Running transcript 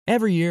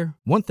Every year,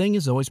 one thing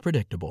is always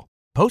predictable.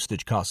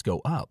 Postage costs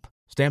go up.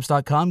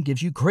 Stamps.com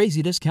gives you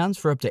crazy discounts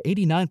for up to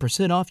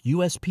 89% off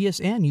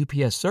USPS and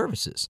UPS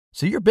services,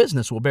 so your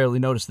business will barely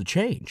notice the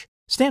change.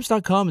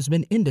 Stamps.com has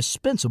been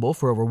indispensable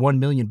for over 1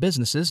 million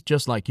businesses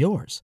just like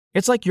yours.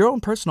 It's like your own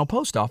personal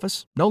post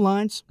office. No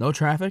lines, no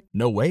traffic,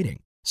 no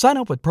waiting. Sign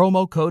up with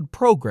promo code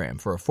PROGRAM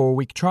for a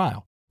 4-week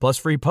trial, plus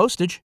free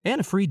postage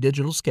and a free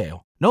digital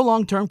scale. No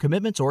long-term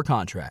commitments or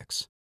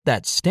contracts.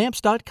 That's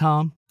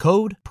Stamps.com,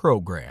 code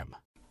PROGRAM.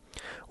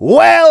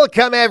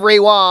 Welcome,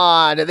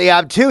 everyone, to the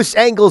Obtuse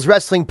Angles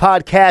Wrestling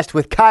Podcast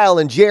with Kyle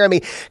and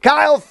Jeremy.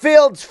 Kyle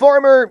Fields,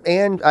 former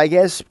and, I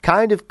guess,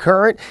 kind of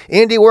current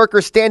indie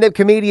worker, stand-up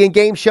comedian,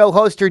 game show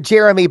hoster.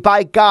 Jeremy,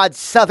 by God,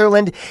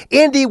 Sutherland,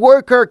 indie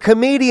worker,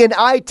 comedian,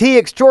 IT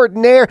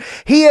extraordinaire.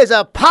 He is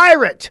a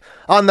pirate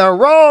on the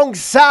wrong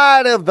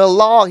side of the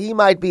law. He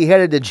might be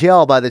headed to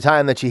jail by the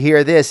time that you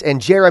hear this.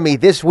 And Jeremy,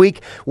 this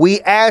week,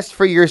 we asked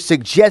for your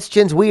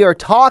suggestions. We are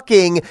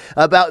talking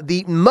about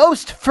the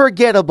most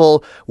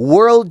forgettable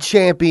world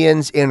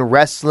champions in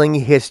wrestling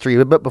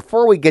history. But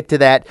before we get to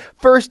that,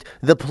 first,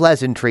 the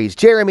pleasantries.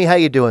 Jeremy, how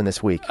you doing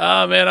this week?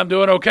 Man, I'm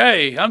doing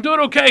okay. I'm doing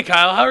okay,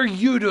 Kyle. How are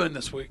you doing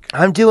this week?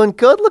 I'm doing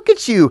good. Look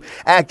at you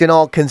acting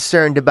all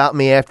concerned about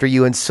me after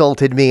you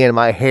insulted me and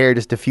my hair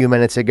just a few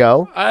minutes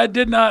ago. I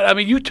did not. I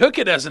mean, you took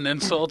it as an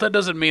insult. That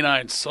doesn't mean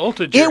I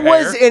insulted your hair. It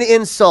was an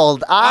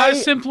insult. I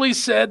simply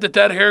said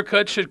that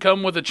haircut should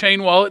come with a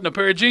chain wallet and a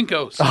pair of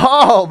Jinkos.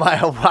 Oh,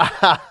 my.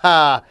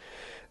 Wow.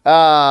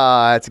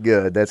 That's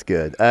good. That's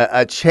good.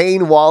 A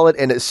chain wallet.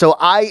 And so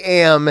I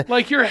am.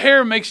 Like your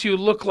hair makes you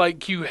look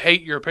like you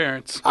hate your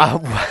parents.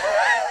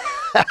 I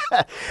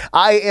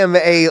am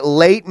a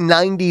late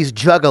 90s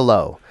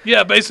juggalo.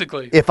 Yeah,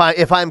 basically. If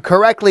I'm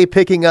correctly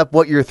picking up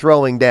what you're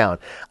throwing down,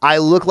 I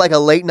look like a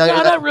late 90s.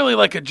 No, not really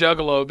like a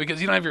juggalo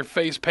because you don't have your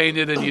face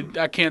painted and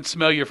I can't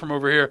smell you from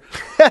over here.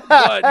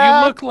 But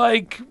you look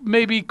like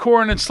maybe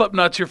Korn and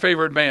Slipknot's your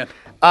favorite band.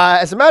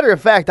 As a matter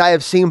of fact, I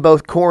have seen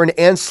both Korn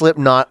and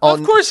Slipknot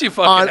of course you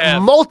fucking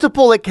have.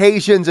 Multiple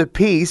occasions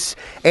apiece,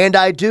 and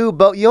I do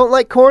both. You don't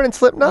like Korn and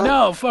Slipknot?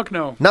 No, fuck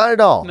no. Not at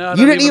all. No,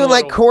 you didn't even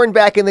like Korn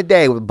back in the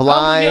day with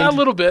Blind. Yeah, a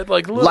little bit.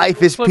 Like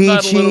Life is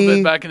Slipknot Peachy. A little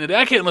bit back in the day.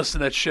 I can't listen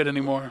to that shit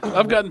anymore.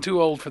 I've gotten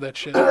too old for that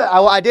shit.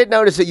 I did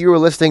notice that you were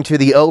listening to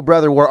the Oh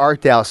Brother Where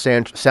Art Thou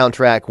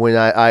soundtrack when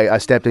I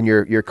stepped in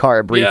your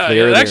car briefly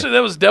earlier. Yeah. Actually,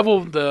 that was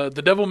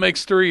The Devil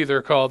Makes Three,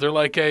 they're called. They're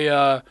like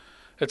a...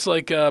 It's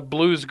like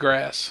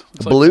bluesgrass.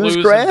 It's like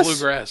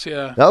bluegrass,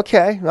 yeah.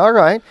 Okay, all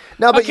right.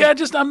 No, but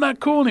I'm not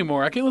cool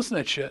anymore. I can't listen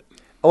to that shit.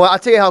 Well, I'll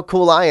tell you how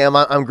cool I am.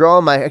 I'm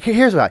growing my.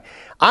 Here's why.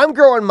 I'm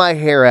growing my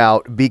hair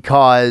out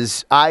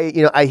because I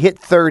hit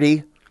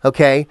 30.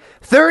 Okay,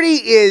 30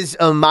 is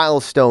a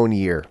milestone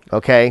year.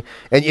 Okay,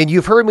 and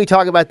you've heard me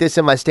talk about this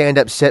in my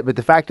stand-up set, but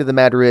the fact of the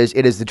matter is,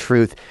 it is the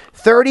truth.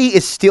 30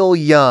 is still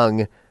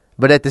young,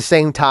 but at the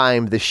same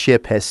time, the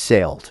ship has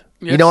sailed.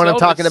 You know what I'm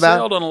talking about?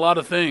 Sailed on a lot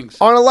of things.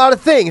 On a lot of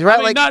things, right?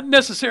 I mean, not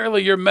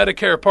necessarily your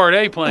Medicare Part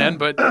A plan,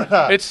 but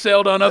it's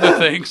sailed on other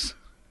things.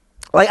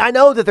 Like, I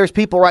know that there's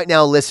people right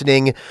now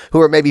listening who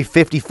are maybe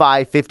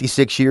 55,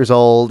 56 years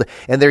old,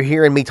 and they're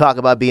hearing me talk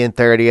about being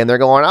 30, and they're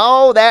going,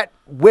 oh, that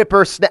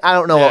I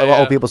don't know what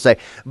old people say.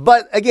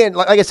 But again,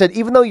 like I said,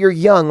 even though you're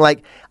young,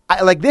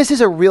 this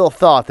is a real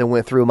thought that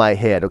went through my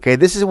head, okay?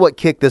 This is what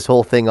kicked this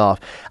whole thing off.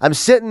 I'm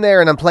sitting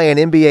there and I'm playing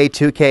NBA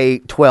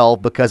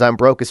 2K12 because I'm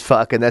broke as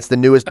fuck, and that's the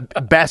newest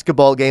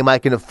basketball game I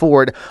can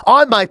afford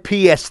on my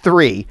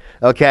PS3,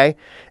 okay?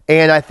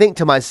 And I think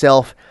to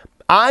myself,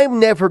 I'm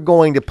never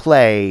going to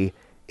play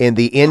in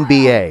the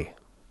NBA.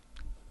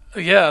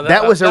 Yeah,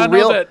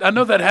 I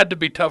know that had to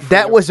be tough for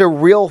That you. was a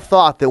real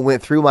thought that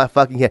went through my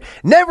fucking head.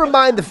 Never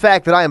mind the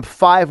fact that I am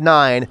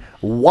 5'9",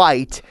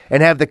 white,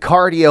 and have the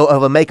cardio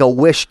of a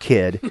Make-A-Wish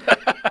kid.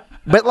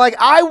 But,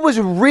 I was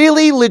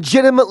really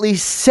legitimately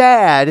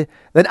sad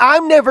that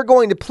I'm never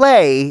going to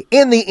play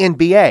in the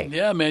NBA.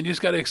 Yeah, man, you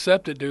just got to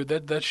accept it, dude.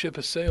 That ship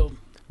has sailed.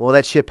 Well,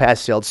 that ship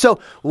has sailed. So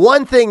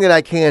one thing that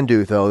I can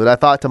do, though, that I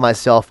thought to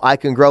myself, I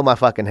can grow my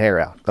fucking hair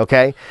out,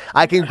 okay?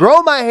 I can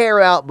grow my hair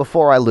out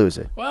before I lose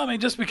it. Well, I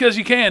mean, just because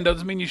you can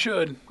doesn't mean you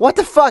should. What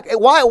the fuck?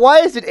 Why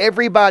is it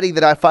everybody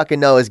that I fucking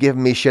know is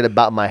giving me shit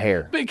about my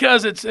hair?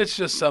 Because it's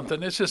just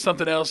something. It's just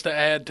something else to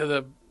add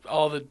to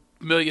all the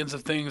millions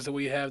of things that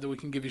we have that we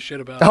can give you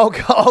shit about. Oh,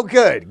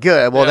 good.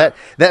 Well, yeah.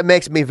 that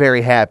makes me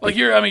very happy. Like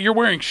you're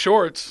wearing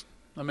shorts.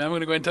 I mean, I'm going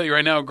to go ahead and tell you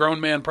right now, a grown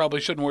man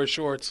probably shouldn't wear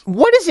shorts.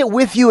 What is it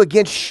with you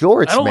against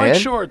shorts, man? I don't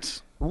like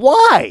shorts.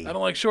 Why? I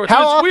don't like shorts.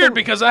 It's weird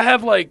because I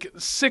have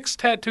 6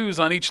 tattoos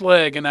on each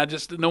leg, and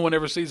no one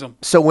ever sees them.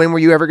 So when were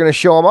you ever going to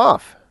show them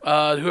off?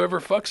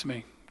 Whoever fucks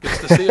me gets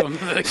to see them.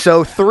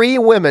 So 3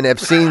 women have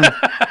seen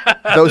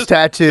those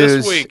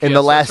tattoos in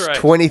the last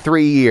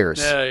 23 years.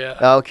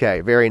 Yeah.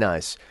 Okay, very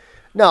nice.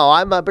 No,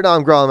 I'm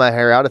growing my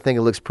hair out. I think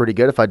it looks pretty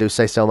good if I do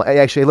say so.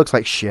 Actually, it looks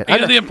like shit.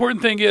 The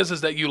important thing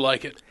is that you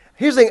like it.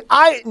 Here's the thing.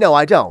 I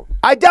don't.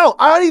 I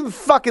don't even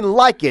fucking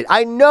like it.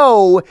 I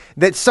know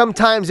that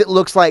sometimes it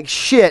looks like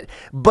shit,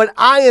 but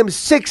I am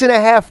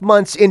 6.5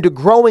 months into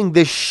growing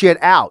this shit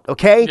out,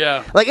 okay?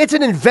 Yeah. Like, it's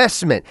an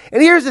investment.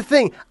 And here's the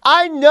thing.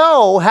 I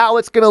know how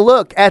it's going to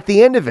look at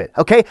the end of it,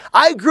 okay?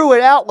 I grew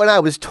it out when I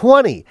was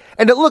 20,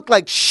 and it looked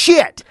like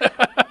shit.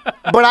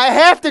 But I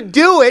have to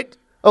do it.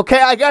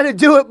 Okay, I got to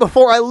do it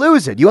before I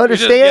lose it. You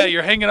understand?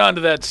 You're hanging on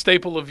to that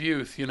staple of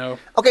youth, you know.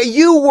 Okay,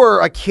 you were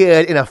a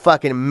kid in a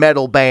fucking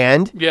metal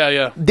band.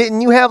 Yeah.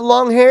 Didn't you have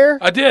long hair?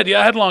 I did,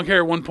 yeah. I had long hair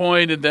at one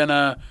point, and then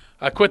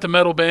I quit the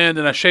metal band,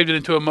 and I shaved it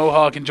into a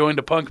mohawk and joined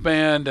a punk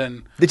band.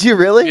 And Did you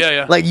really?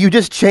 Yeah. Like, you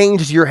just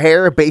changed your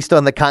hair based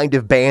on the kind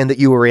of band that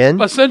you were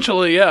in?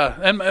 Essentially, yeah,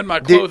 and my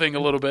clothing a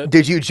little bit.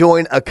 Did you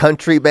join a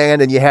country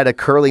band and you had a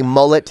curly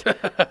mullet?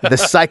 The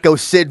Psycho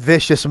Sid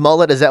Vicious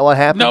mullet? Is that what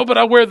happened? No, but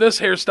I wear this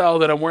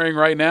hairstyle that I'm wearing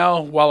right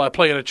now while I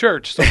play at a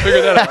church, so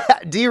figure that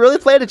out. Do you really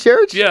play at a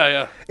church?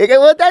 Yeah. We've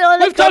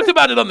We've talked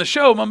about it on the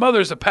show. My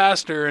mother's a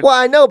pastor. And Well,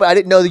 I know, but I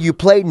didn't know that you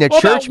played in a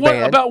church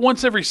band. About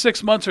once every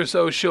 6 months or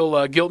so,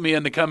 she'll guilt me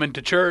into coming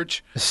to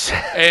church,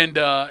 and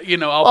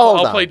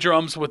I'll play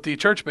drums with the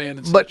church band.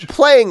 And But such.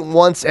 playing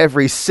once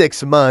every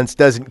 6 months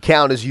doesn't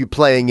count as you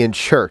playing in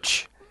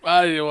church.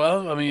 I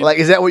mean, Like,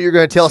 is that what you're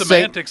going to tell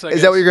semantics,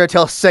 Is that what you're going to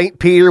tell Saint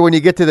Peter when you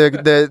get to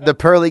the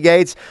pearly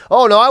gates?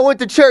 Oh no, I went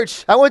to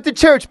church.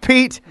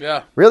 Pete.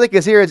 Yeah. Really?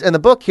 Because here in the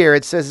book here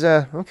it says,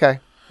 okay,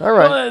 all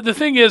right. Well, the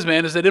thing is,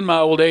 man, is that in my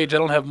old age, I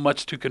don't have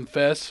much to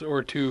confess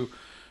or to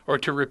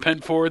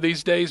repent for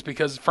these days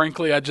because,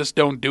 frankly, I just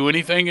don't do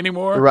anything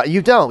anymore. Right?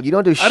 You don't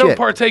do shit. I don't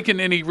partake in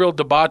any real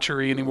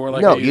debauchery anymore.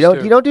 Like no, I used you don't.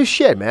 to. You don't do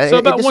shit, man. So It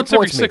about once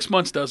every disappoints me. 6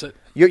 months does it.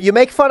 You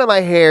make fun of my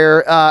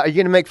hair. Are you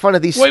going to make fun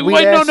of these? Wait,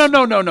 sweet-ass-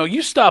 no.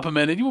 You stop a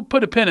minute. You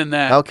put a pin in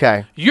that.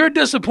 Okay. You're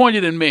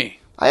disappointed in me.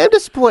 I am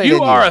disappointed. You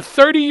in are a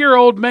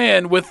 30-year-old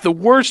man with the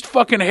worst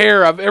fucking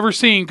hair I've ever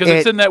seen because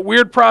it's in that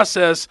weird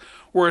process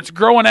where it's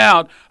growing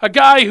out. A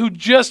guy who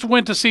just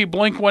went to see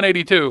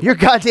Blink-182. You're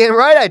goddamn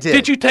right I did.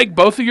 Did you take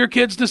both of your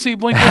kids to see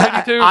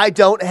Blink-182? I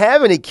don't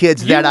have any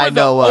kids that I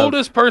know You were the of.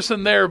 oldest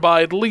person there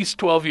by at least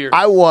 12 years.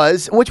 I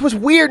was, which was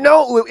weird.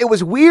 No, it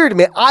was weird,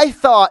 man. I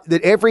thought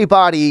that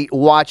everybody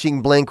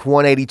watching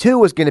Blink-182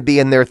 was going to be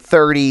in their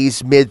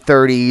 30s,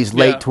 mid-30s,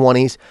 late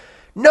 20s.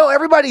 No,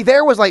 everybody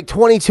there was like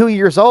 22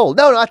 years old.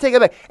 No, I take it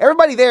back.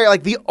 Everybody there,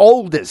 like the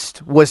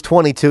oldest, was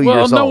 22 years old.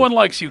 Well, no one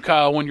likes you,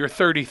 Kyle, when you're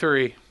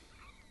 33.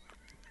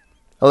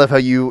 I love how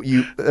you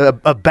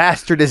a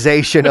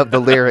bastardization of the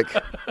lyric.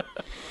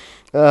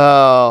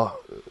 Oh.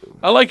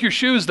 I like your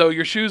shoes, though.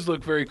 Your shoes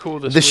look very cool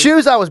this week. The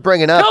shoes I was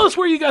bringing up. Tell us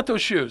where you got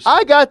those shoes.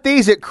 I got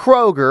these at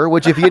Kroger,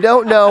 which if you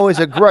don't know is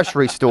a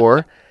grocery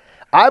store.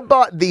 I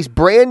bought these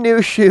brand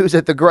new shoes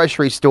at the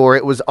grocery store.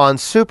 It was on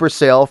super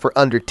sale for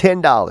under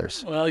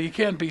 $10. Well, you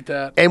can't beat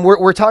that. And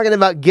we're talking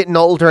about getting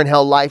older and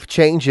how life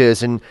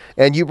changes. And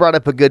you brought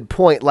up a good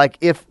point. Like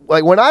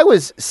when I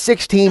was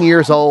 16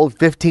 years old,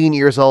 15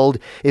 years old,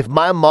 if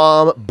my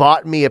mom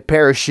bought me a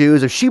pair of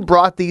shoes, if she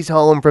brought these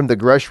home from the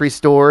grocery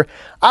store,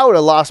 I would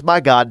have lost my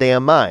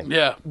goddamn mind.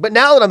 Yeah. But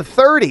now that I'm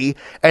 30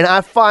 and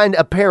I find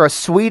a pair of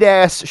sweet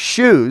ass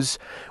shoes,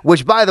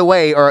 which by the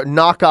way are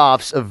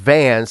knockoffs of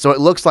Vans, so it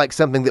looks like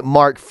something that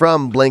Mark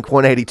from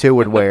Blink-182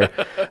 would wear.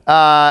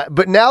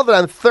 But now that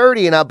I'm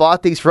 30 and I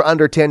bought these for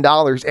under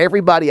 $10,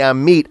 everybody I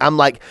meet, I'm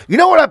like, you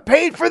know what I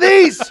paid for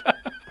these?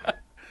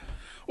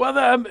 Well,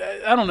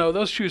 I don't know.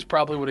 Those shoes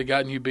probably would have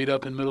gotten you beat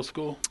up in middle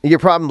school. You're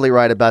probably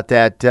right about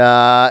that.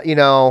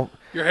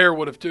 Your hair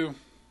would have too.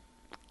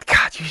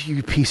 God,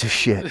 you piece of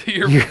shit.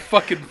 Your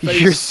fucking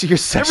face. You're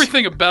such...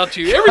 Everything about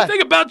you.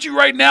 Everything about you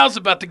right now is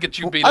about to get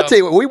you beat up. I'll tell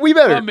you what, we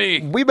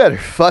better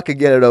fucking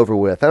get it over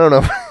with. I don't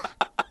know.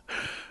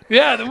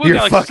 Yeah, we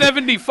got like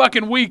 70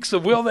 fucking weeks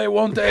of will they,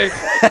 won't they?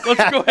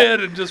 Let's go ahead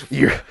and just...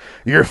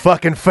 Your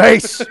fucking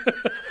face.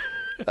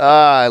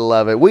 I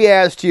love it. We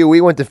asked you. We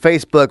went to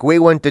Facebook. We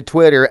went to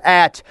Twitter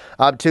at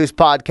Obtuse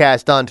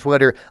Podcast on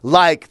Twitter.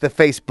 Like the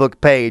Facebook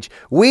page.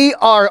 We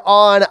are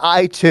on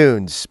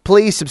iTunes.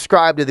 Please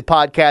subscribe to the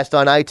podcast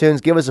on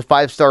iTunes. Give us a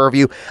 5-star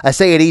review. I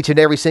say it each and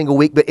every single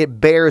week, but it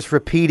bears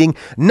repeating.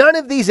 None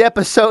of these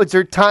episodes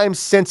are time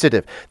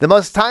sensitive. The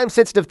most time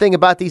sensitive thing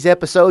about these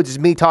episodes is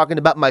me talking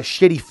about my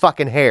shitty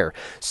fucking hair.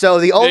 So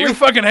your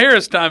fucking hair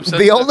is time sensitive.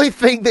 The only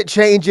thing that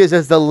changes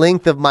is the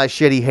length of my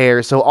shitty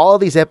hair. So all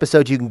of these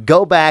episodes you can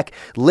go back,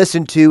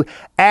 listen to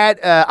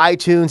at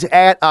iTunes,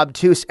 at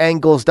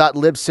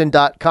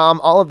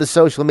obtuseangles.libsyn.com, all of the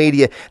social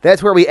media.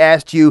 That's where we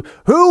asked you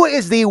who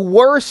is the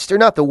worst, or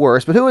not the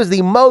worst, but who is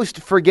the most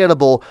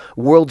forgettable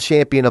world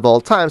champion of all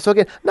time. So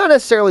again, not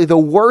necessarily the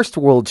worst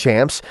world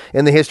champs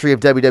in the history of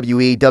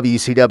WWE,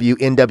 WCW,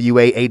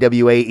 NWA,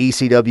 AWA,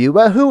 ECW,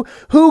 but who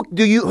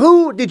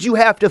did you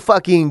have to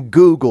fucking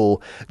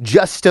Google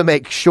just to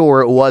make sure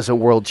it was a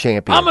world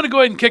champion? I'm going to go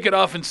ahead and kick it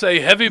off and say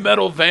Heavy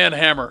Metal Van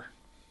Hammer.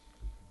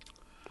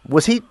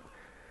 Was he?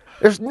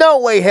 There's no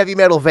way Heavy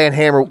Metal Van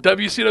Hammer...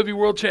 WCW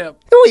World Champ.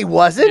 No, he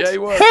wasn't. Yeah, he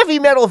was. Heavy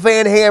Metal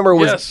Van Hammer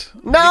was... Yes.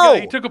 No.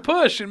 He took a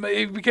push and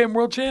he became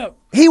World Champ.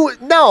 He was...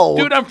 No.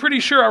 Dude, I'm pretty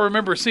sure I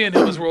remember seeing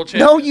him as World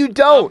Champ. No, you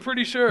don't. I'm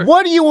pretty sure.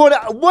 What do you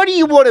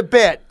want to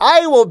bet?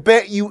 I will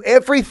bet you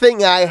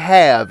everything I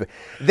have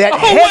that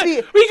Heavy...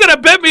 What? Are you going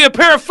to bet me a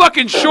pair of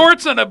fucking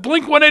shorts and a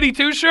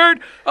Blink-182 shirt?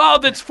 Oh,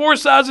 that's 4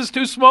 sizes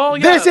too small?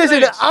 Yeah, this is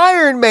an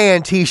Iron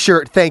Man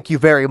t-shirt, thank you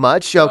very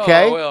much,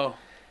 okay? Oh, well...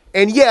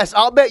 And yes,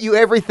 I'll bet you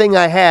everything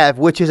I have,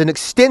 which is an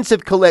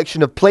extensive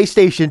collection of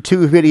PlayStation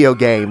 2 video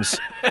games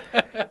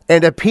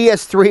and a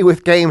PS3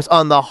 with games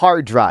on the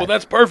hard drive. Well,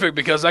 that's perfect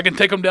because I can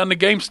take them down to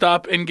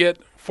GameStop and get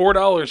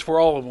 $4 for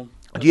all of them.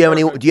 Do you have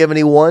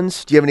any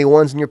ones? Do you have any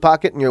ones in your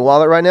pocket, in your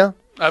wallet right now?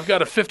 I've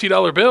got a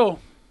 $50 bill.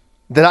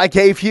 That I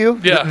gave you?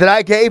 Yeah. That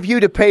I gave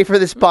you to pay for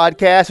this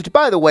podcast, which,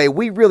 by the way,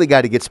 we really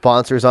got to get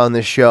sponsors on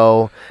this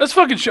show. This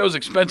fucking show's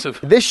expensive.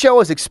 This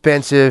show is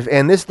expensive,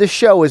 and this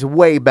show is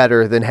way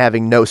better than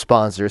having no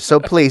sponsors. So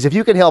please, if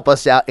you can help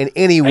us out in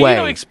any way,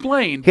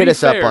 hit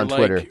us up on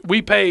Twitter.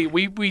 We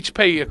each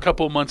pay a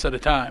couple months at a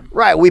time.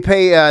 Right. We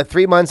pay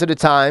 3 months at a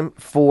time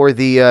for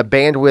the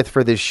bandwidth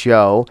for this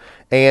show.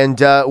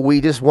 And we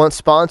just want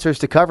sponsors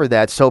to cover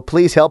that. So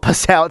please help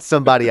us out,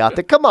 somebody out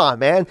there. Come on,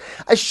 man.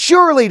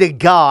 Surely to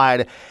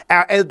God,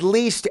 at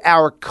least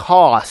our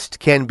cost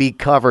can be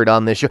covered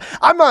on this show.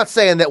 I'm not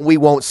saying that we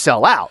won't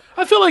sell out.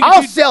 I feel like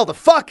I'll sell the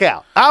fuck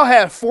out. I'll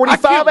have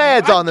 45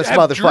 ads on this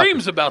motherfucker. I have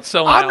dreams about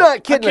selling out. I'm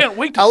not kidding. I can't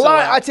wait to sell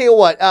out. I tell you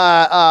what,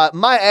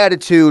 my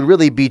attitude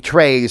really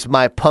betrays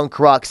my punk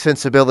rock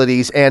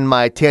sensibilities and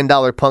my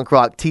 $10 punk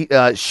rock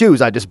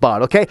shoes I just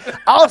bought, okay?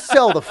 I'll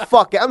sell the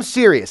fuck out. I'm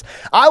serious.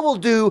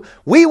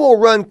 We will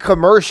run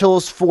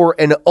commercials for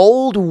an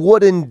old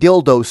wooden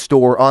dildo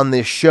store on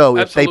this show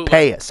if they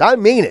pay us. I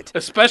mean it.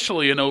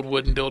 Especially an old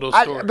wooden dildo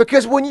store.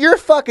 Because when you're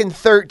fucking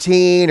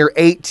 13 or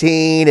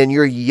 18 and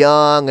you're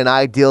young and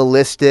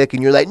idealistic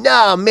and you're like,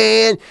 nah,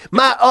 man,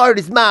 my art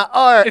is my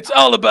art. It's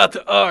all about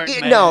the art,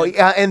 man. No,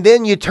 and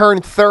then you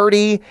turn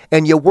 30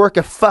 and you work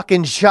a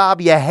fucking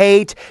job you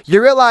hate.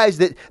 You realize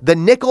that the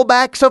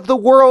Nickelbacks of the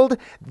world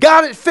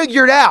got it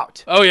figured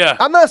out. Oh, yeah.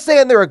 I'm not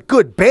saying they're a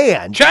good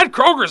band. Chad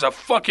Kroger's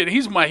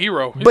he's my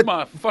hero. He's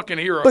my fucking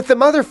hero. But the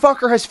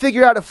motherfucker has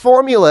figured out a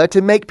formula to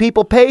make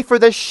people pay for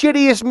the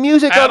shittiest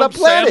music on the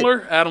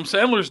planet. Adam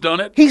Sandler's done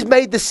it. He's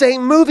made the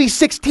same movie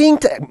 16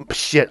 times.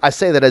 Shit, I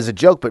say that as a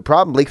joke, but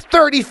probably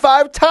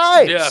 35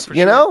 times. Yeah, for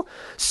you sure. know?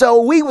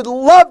 So we would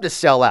love to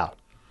sell out.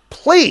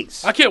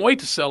 Please. I can't wait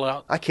to sell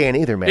out. I can't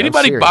either, man.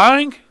 Anybody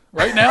buying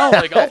right now?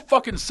 Like, I'll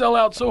fucking sell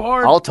out so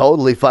hard. I'll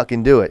totally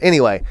fucking do it.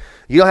 Anyway,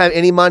 you don't have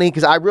any money?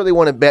 Because I really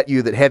want to bet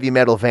you that Heavy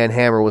Metal Van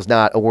Hammer was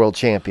not a world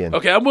champion.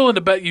 Okay, I'm willing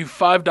to bet you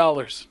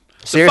 $5.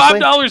 Seriously?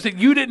 The $5 that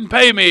you didn't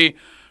pay me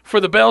for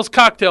the Bell's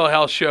Cocktail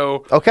House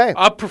show. Okay.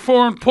 I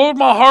pulled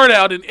my heart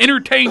out and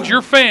entertained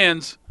your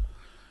fans.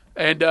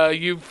 And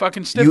you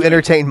fucking stiffed me. You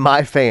entertained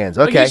my fans.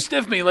 Okay. Like you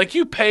stiffed me. Like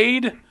you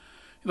paid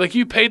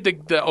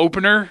the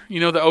opener,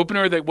 the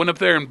opener that went up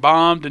there and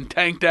bombed and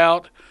tanked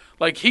out.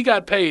 Like, he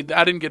got paid.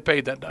 I didn't get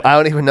paid that night. I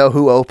don't even know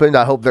who opened.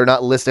 I hope they're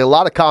not listening. A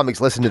lot of comics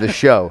listen to the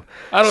show.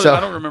 I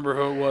don't remember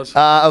who it was.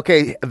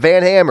 Okay,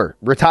 Van Hammer,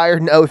 retired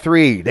in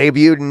 2003,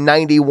 debuted in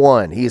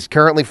 91. He is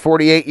currently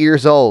 48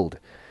 years old.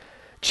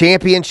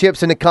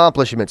 Championships and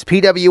accomplishments.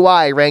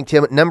 PWI ranked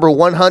him at number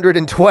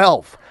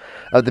 112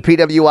 of the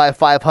PWI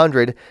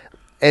 500.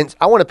 And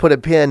I want to put a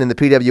pin in the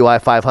PWI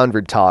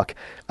 500 talk.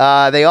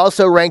 They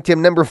also ranked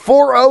him number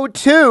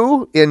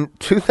 402 in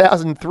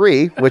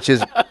 2003, which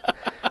is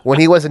when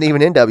he wasn't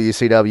even in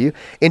WCW.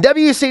 In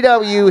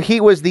WCW, he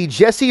was the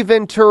Jesse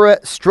Ventura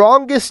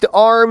Strongest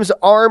Arms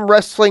Arm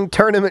Wrestling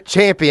Tournament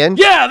champion.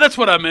 Yeah, that's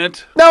what I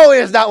meant. No, it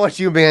is not what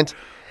you meant.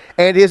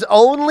 And his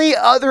only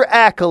other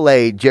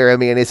accolade,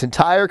 Jeremy, in his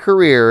entire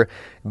career,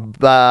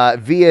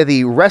 via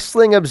the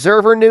Wrestling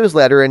Observer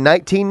newsletter in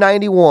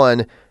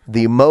 1991,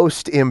 the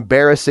most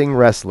embarrassing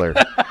wrestler.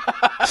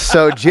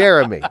 So,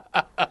 Jeremy,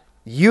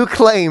 you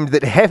claimed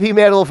that Heavy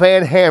Metal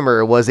Van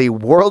Hammer was a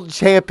world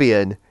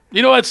champion.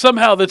 You know what?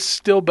 Somehow that's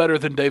still better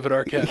than David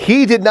Arquette.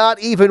 He did not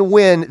even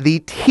win the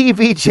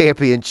TV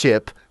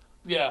championship.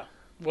 Yeah.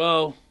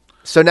 Well.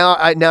 So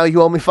now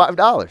you owe me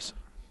 $5.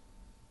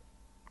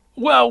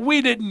 Well,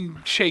 we didn't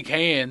shake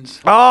hands.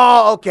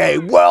 Oh, okay.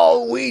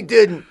 Well, we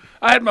didn't.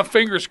 I had my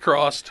fingers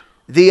crossed.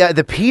 The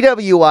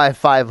PWI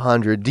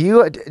 500.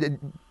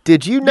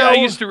 Did you know? Yeah,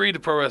 I used to read the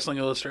Pro Wrestling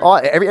Illustrated. Oh,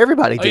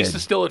 everybody did. I used to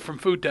steal it from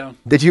Food Town.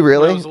 Did you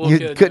really? When I was a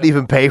little kid, couldn't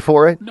even pay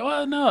for it? No,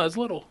 I was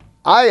little.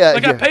 I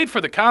paid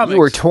for the comics. You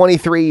were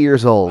 23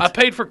 years old. I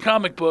paid for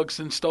comic books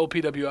and stole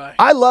PWI.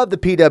 I love the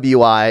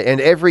PWI, and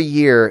every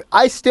year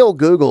I still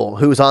Google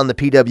who's on the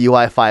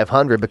PWI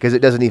 500 because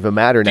it doesn't even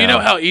matter now. Do you know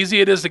how easy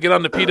it is to get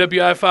on the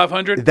PWI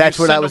 500? That's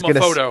what I was going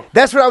to.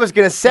 That's what I was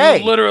going to say.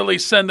 You literally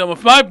send them.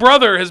 My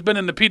brother has been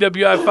in the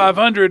PWI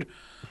 500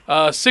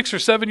 6 or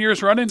 7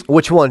 years running.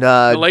 Which one?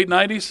 The late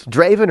 90s.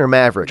 Draven or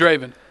Maverick?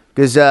 Draven.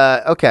 Because,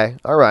 okay,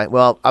 all right.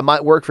 Well, I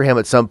might work for him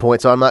at some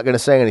point, so I'm not going to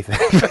say anything.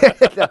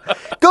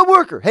 Good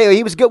worker. Hey,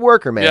 he was a good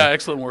worker, man. Yeah,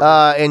 excellent worker.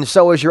 And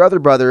so was your other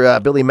brother,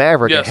 Billy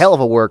Maverick, Yes. a hell of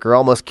a worker.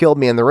 Almost killed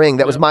me in the ring.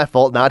 That was my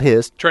fault, not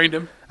his. Trained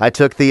him. I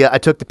took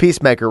the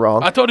Peacemaker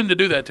wrong. I told him to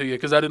do that to you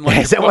because I didn't like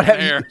Is that your what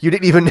fucking happened? hair. You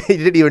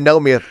didn't even know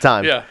me at the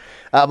time. Yeah.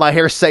 My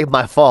hair saved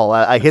my fall.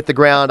 I hit the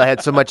ground. I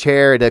had so much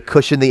hair to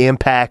cushion the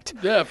impact.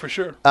 Yeah, for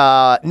sure.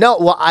 No,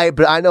 well,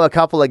 but I know a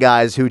couple of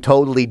guys who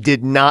totally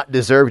did not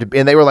deserve to,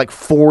 and they were like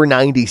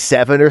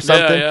 $4.97 or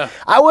something. Yeah.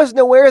 I wasn't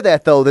aware of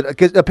that though,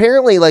 because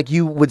apparently, like,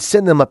 you would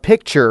send them a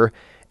picture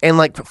and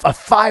like a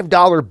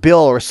 $5 bill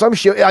or some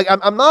shit.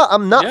 I'm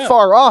not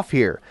far off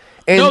here.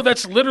 And, no,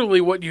 that's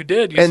literally what you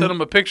did. You sent them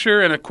a picture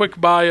and a quick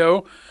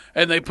bio,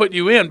 and they put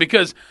you in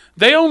because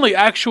they only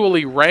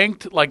actually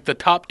ranked like the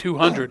top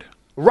 200.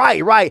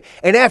 Right.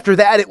 And after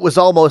that, it was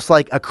almost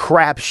like a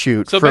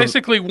crapshoot. So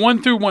basically,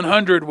 1 through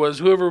 100 was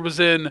whoever was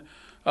in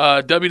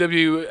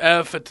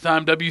WWF at the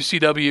time,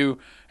 WCW,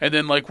 and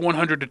then like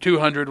 100 to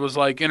 200 was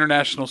like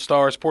international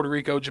stars, Puerto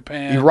Rico,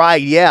 Japan,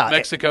 right, yeah,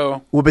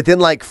 Mexico. Well, but then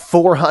like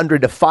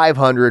 400 to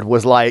 500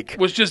 was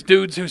just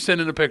dudes who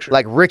sent in a picture,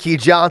 like Ricky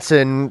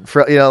Johnson,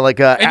 and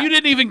you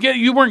didn't even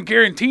you weren't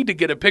guaranteed to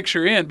get a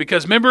picture in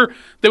because remember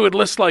they would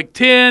list like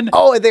 10.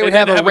 Oh, and they would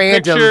have a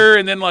random picture,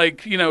 and then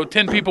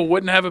 10 people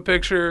wouldn't have a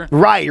picture.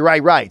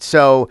 Right.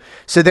 So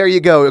there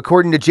you go.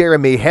 According to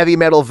Jeremy, Heavy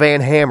Metal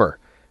Van Hammer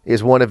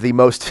is one of the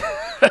most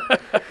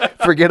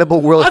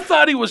forgettable world. I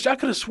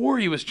could have swore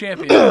he was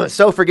champion.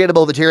 So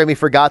forgettable that Jeremy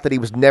forgot that he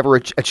was never a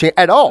champion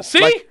at all.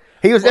 See?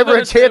 He was never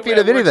a champion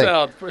of anything.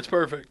 It's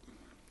perfect.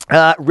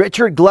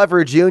 Richard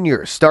Glover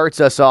Jr. starts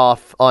us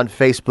off on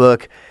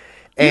Facebook.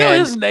 And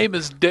his name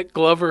is Dick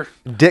Glover.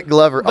 Dick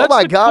Glover. That's oh,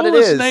 my God, it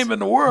is. the coolest name in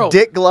the world.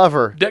 Dick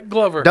Glover. Dick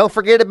Glover. Don't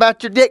forget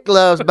about your dick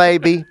gloves,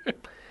 baby.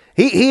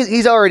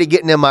 He's already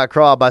getting in my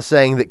craw by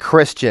saying that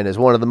Christian is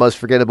one of the most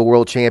forgettable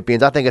world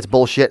champions. I think it's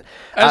bullshit.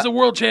 As a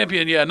world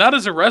champion, yeah. Not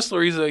as a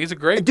wrestler. He's a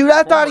great dude.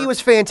 I thought he was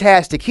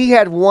fantastic. He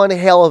had one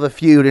hell of a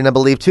feud in, I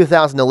believe,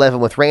 2011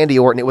 with Randy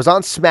Orton. It was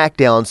on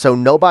SmackDown, so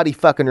nobody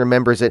fucking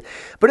remembers it.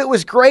 But it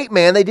was great,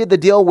 man. They did the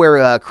deal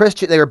where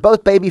Christian, they were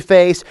both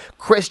babyface.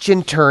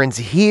 Christian turns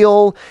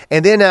heel.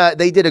 And then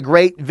they did a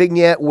great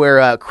vignette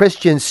where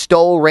Christian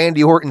stole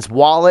Randy Orton's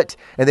wallet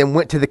and then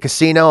went to the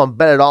casino and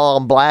bet it all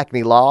on black and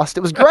he lost.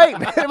 It was great,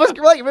 man. It was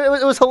great.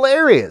 It was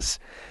hilarious.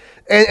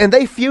 And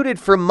they feuded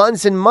for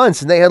months and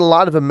months, and they had a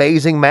lot of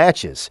amazing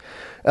matches.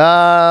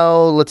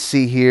 Let's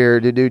see here.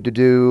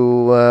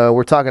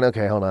 We're talking.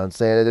 Okay, hold on.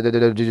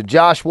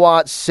 Josh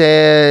Watts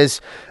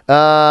says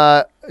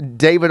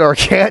David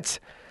Arquette.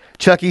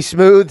 Chucky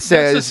Smooth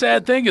says. That's the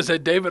sad thing is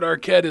that David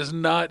Arquette is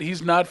not.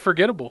 He's not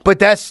forgettable. But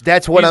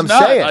that's what I'm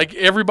saying. Like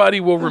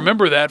everybody will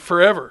remember that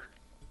forever.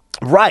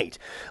 Right.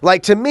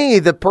 Like, to me,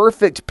 the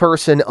perfect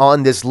person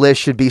on this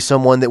list should be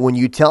someone that when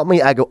you tell me,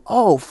 I go,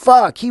 oh,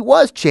 fuck, he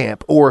was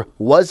champ. Or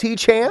was he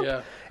champ?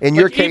 Yeah. In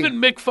your case, even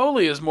Mick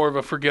Foley is more of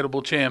a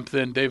forgettable champ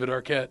than David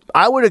Arquette.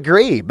 I would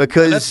agree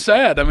because... And that's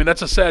sad. I mean,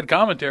 that's a sad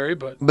commentary,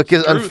 but...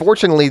 Because,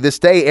 unfortunately, this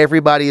day,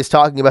 everybody is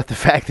talking about the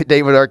fact that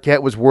David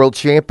Arquette was world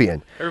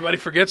champion. Everybody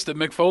forgets that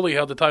Mick Foley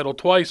held the title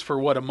twice for,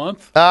 a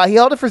month? He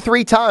held it for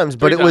 3 times,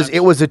 but it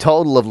was a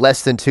total of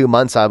less than 2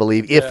 months, I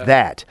believe, if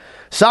that.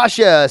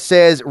 Sasha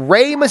says,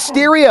 Rey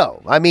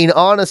Mysterio. I mean,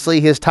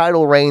 honestly, his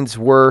title reigns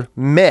were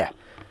meh.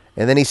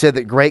 And then he said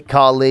that Great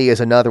Khali is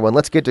another one.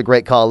 Let's get to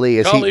Great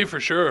Khali. Khali for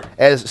sure.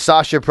 As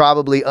Sasha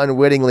probably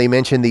unwittingly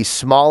mentioned, the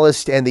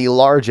smallest and the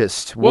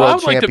largest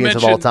world champions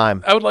of all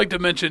time. I would like to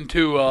mention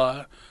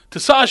to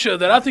Sasha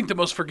that I think the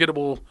most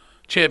forgettable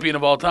champion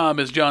of all time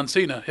is John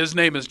Cena. His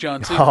name is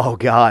John Cena. Oh,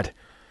 God.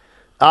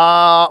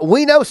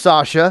 We know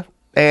Sasha,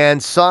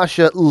 and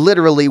Sasha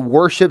literally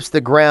worships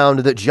the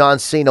ground that John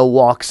Cena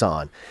walks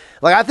on.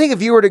 Like, I think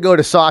if you were to go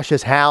to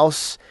Sasha's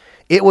house...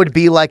 It would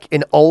be like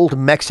an old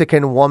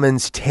Mexican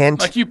woman's tent.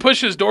 Like you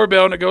push his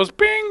doorbell and it goes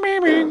bing,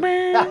 bing, bing,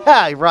 bing.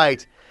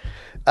 Right.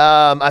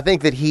 I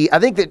think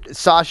that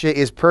Sasha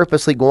is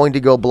purposely going to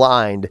go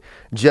blind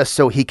just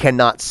so he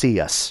cannot see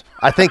us.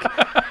 I think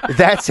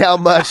that's how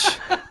much.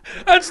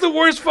 That's the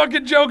worst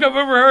fucking joke I've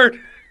ever heard.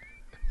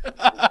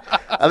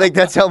 I think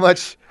that's how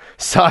much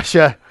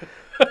Sasha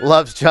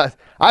loves John.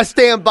 I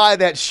stand by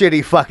that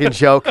shitty fucking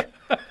joke.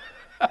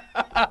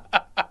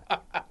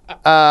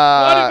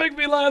 Why did it make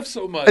me laugh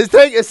so much?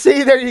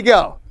 See, there you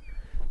go.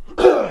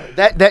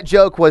 That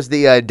joke was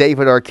the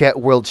David Arquette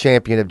world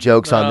champion of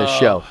jokes on this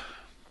show.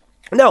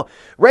 No,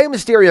 Rey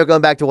Mysterio,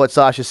 going back to what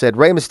Sasha said,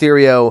 Rey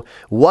Mysterio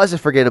was a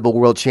forgettable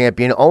world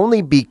champion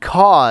only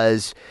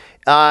because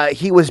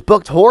he was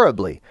booked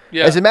horribly.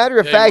 Yeah, as a matter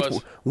of fact,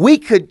 we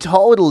could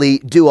totally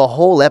do a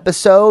whole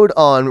episode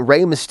on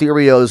Rey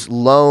Mysterio's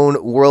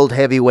lone world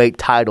heavyweight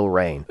title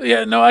reign.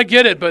 Yeah, no, I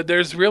get it, but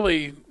there's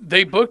really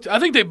I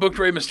think they booked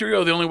Rey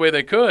Mysterio the only way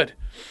they could.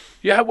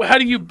 Yeah, how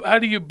do you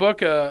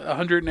book a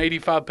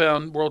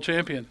 185-pound world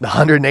champion?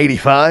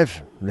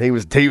 185? he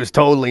was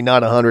totally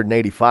not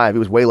 185. He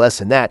was way less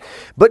than that.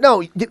 But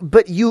no,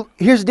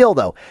 here's the deal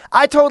though.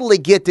 I totally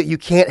get that you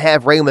can't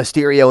have Rey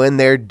Mysterio in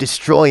there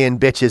destroying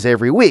bitches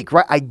every week,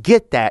 right? I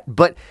get that,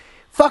 but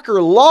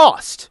fucker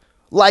lost.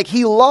 Like,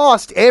 he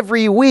lost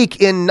every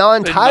week in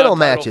non-title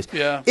matches.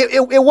 Yeah.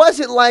 It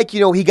wasn't like,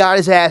 he got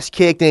his ass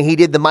kicked and he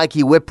did the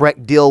Mikey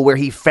Whipwreck deal where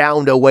he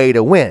found a way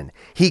to win.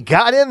 He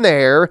got in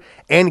there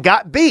and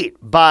got beat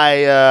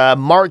by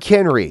Mark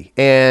Henry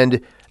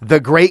and the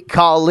Great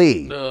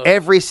Khali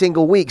every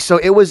single week. So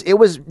it was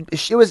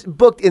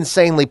booked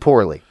insanely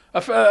poorly.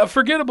 A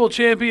forgettable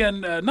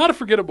champion, not a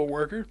forgettable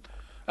worker.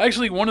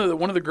 Actually, one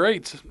of the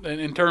greats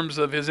in terms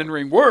of his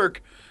in-ring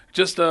work.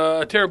 Just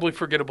a terribly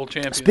forgettable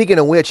champion. Speaking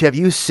of which, have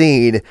you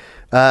seen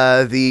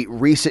the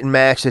recent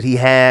match that he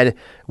had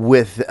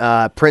with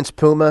Prince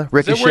Puma,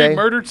 Ricochet? Is that where he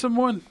murdered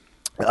someone?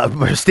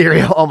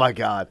 Mysterio, oh my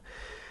God.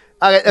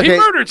 Okay. He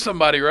murdered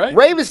somebody, right?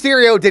 Rey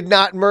Mysterio did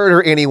not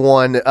murder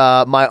anyone,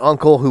 my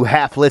uncle who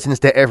half listens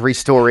to every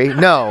story.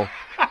 No.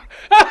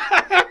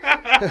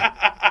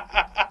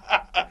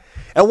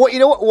 And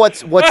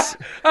what's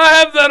I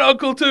have that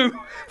uncle too.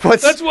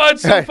 That's why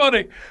it's so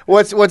funny.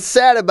 What's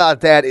sad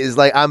about that is,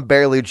 like, I'm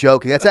barely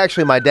joking. That's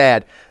actually my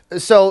dad.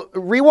 So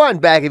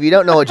rewind back if you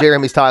don't know what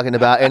Jeremy's talking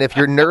about, and if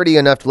you're nerdy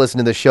enough to listen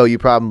to the show, you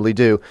probably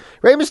do.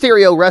 Rey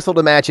Mysterio wrestled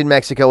a match in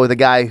Mexico with a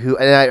guy who,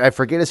 and I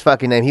forget his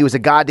fucking name. He was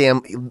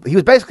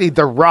basically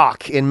The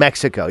Rock in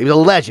Mexico. He was a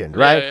legend,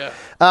 right?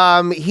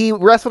 Yeah. He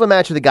wrestled a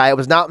match with a guy. It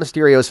was not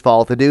Mysterio's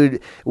fault. The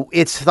dude,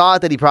 it's thought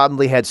that he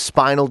probably had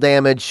spinal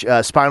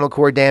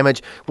cord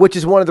damage, which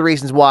is one of the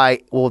reasons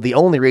why, well, the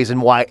only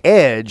reason why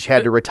Edge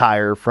had to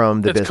retire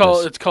from the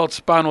business. It's called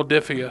spinal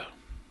diffia.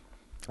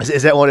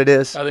 Is that what it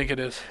is? I think it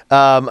is.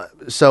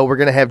 So we're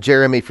going to have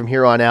Jeremy from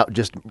here on out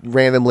just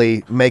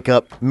randomly make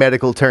up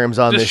medical terms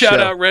on this show. Just shout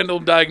out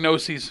random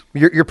diagnoses.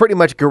 You're pretty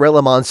much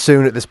Gorilla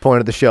Monsoon at this point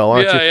of the show,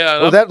 aren't you? Yeah.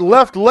 Oh, that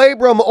left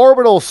labrum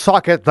orbital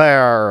socket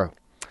there.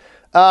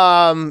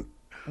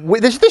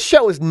 This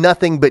show is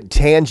nothing but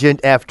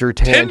tangent after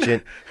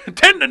tangent.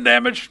 Tendon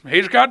damage.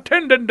 He's got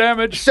tendon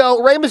damage.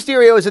 So Rey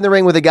Mysterio is in the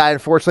ring with a guy.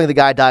 Unfortunately, the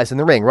guy dies in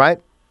the ring, right?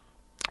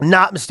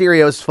 Not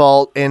Mysterio's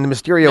fault, and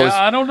Mysterio was...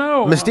 I don't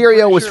know.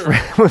 Mysterio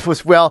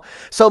was well,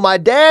 so my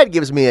dad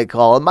gives me a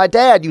call, and my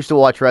dad used to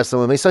watch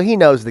wrestling with me, so he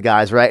knows the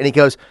guys, right? And he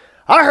goes,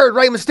 I heard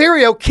Rey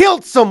Mysterio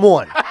killed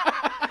someone.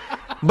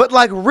 But,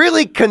 like,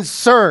 really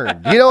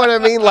concerned. You know what I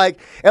mean? Like,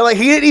 and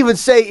he didn't even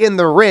say in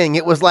the ring.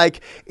 It was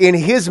like, in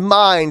his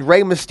mind,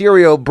 Rey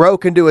Mysterio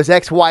broke into his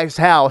ex-wife's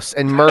house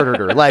and murdered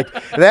her. Like,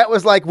 that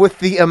was, like, with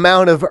the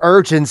amount of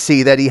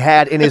urgency that he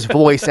had in his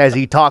voice as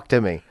he talked to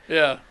me.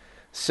 Yeah.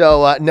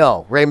 So,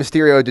 no, Rey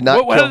Mysterio did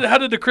not kill... How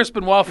did the Chris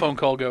Benoit phone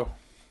call go?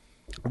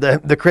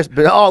 The Chris...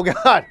 Oh,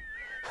 God.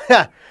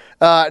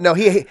 No,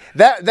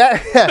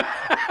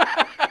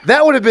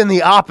 that would have been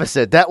the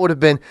opposite. That would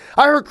have been,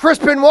 I heard Chris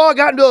Benoit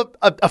got into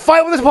a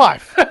fight with his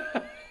wife.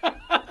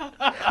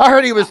 I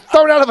heard he was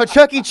thrown out of a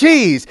Chuck E.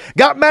 Cheese,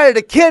 got mad at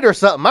a kid or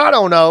something. I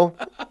don't know.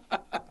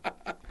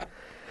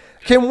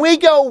 Can we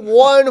go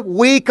 1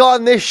 week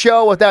on this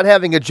show without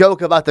having a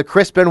joke about the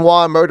Chris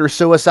Benoit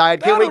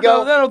murder-suicide? Can we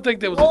go? I don't think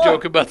there was a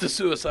joke about the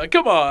suicide.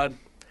 Come on.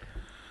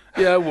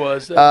 Yeah, it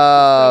was. That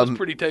was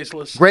pretty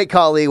tasteless. Great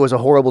Khali was a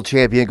horrible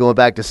champion, going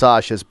back to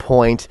Sasha's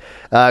point.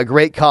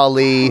 Great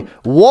Khali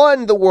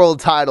won the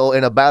world title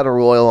in a battle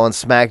royal on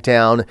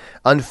SmackDown.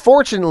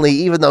 Unfortunately,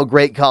 even though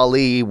Great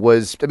Khali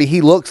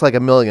he looks like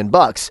 $1 million.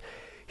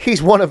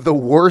 He's one of the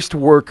worst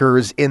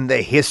workers in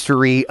the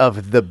history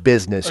of the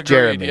business. Agreed.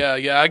 Jeremy.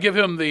 Yeah. I give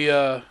him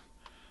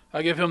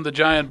the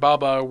Giant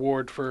Baba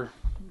Award for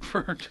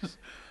just.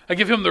 I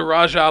give him the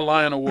Raja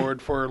Lion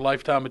Award for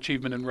Lifetime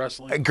Achievement in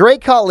Wrestling.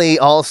 Great Khali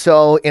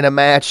also in a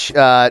match,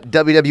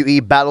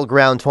 WWE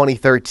Battleground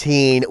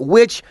 2013,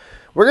 which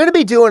we're going to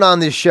be doing on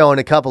this show in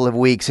a couple of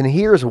weeks, and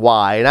here's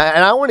why. And I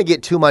don't want to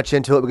get too much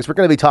into it because we're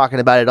going to be talking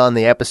about it on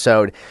the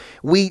episode.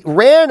 We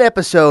ran an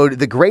episode,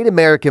 The Great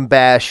American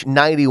Bash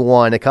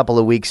 91, a couple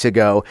of weeks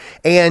ago,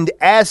 and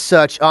as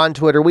such, on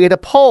Twitter, we had a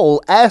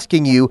poll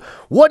asking you,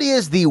 what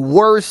is the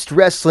worst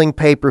wrestling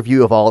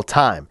pay-per-view of all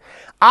time?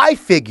 I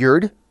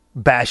figured...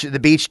 I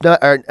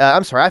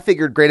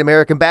figured Great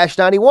American Bash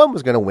 91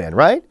 was going to win,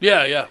 right?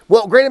 Yeah.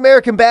 Well, Great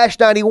American Bash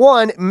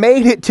 91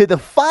 made it to the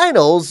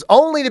finals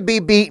only to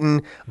be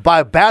beaten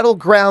by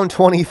Battleground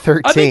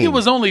 2013. I think it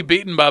was only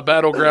beaten by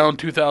Battleground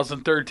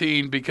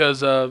 2013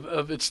 because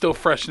of it's still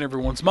fresh in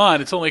everyone's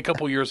mind. It's only a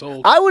couple years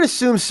old. I would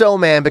assume so,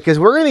 man, because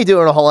we're going to be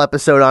doing a whole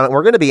episode on it.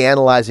 We're going to be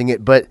analyzing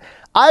it, but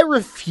I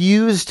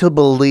refuse to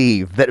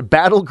believe that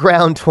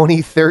Battleground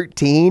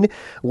 2013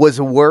 was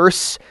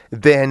worse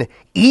than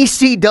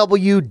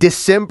ECW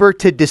December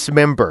to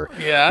Dismember,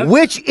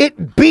 which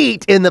it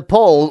beat in the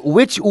poll,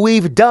 which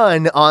we've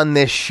done on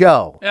this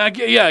show.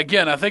 Yeah,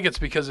 again, I think it's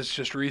because it's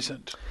just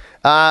recent.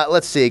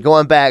 Let's see,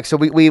 going back. So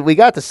we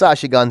got to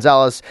Sasha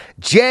Gonzalez.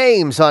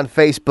 James on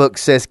Facebook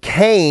says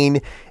Kane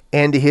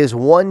and his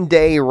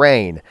one-day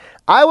reign.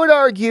 I would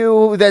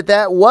argue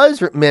that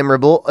was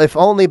memorable, if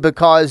only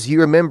because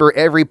you remember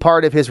every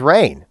part of his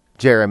reign,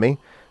 Jeremy.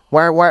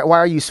 Why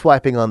are you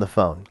swiping on the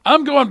phone?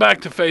 I'm going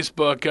back to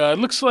Facebook. It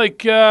looks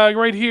like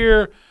right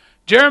here,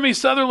 Jeremy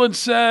Sutherland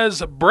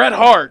says Bret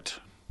Hart.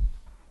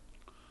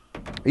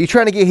 Are you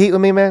trying to get heat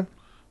with me, man?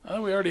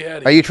 Oh, we already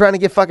had heat. Are you trying to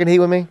get fucking heat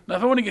with me? Now,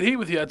 if I want to get heat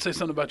with you, I'd say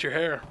something about your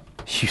hair.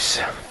 You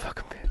son of a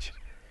fucking bitch.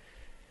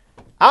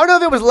 I don't know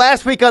if it was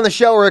last week on the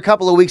show or a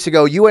couple of weeks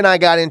ago. You and I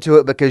got into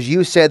it because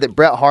you said that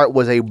Bret Hart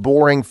was a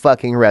boring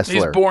fucking wrestler.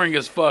 He's boring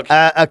as fuck.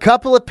 A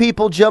couple of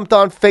people jumped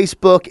on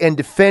Facebook and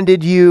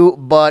defended you,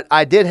 but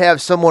I did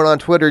have someone on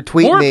Twitter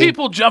tweet More me.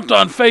 people jumped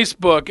on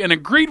Facebook and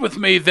agreed with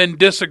me than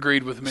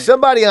disagreed with me.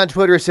 Somebody on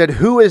Twitter said,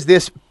 "Who is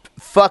this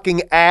fucking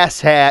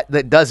asshat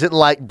that doesn't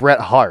like Bret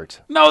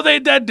Hart?" No,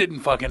 that didn't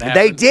fucking happen.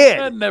 They did.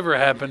 That never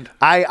happened.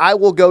 I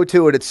will go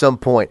to it at some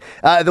point.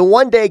 The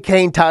one-day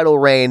Kane title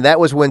reign, that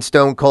was when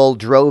Stone Cold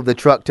drove the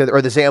truck to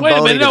or the Zamboni Wait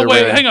a minute, to the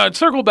ring. hang on.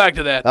 Circle back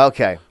to that.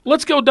 Okay.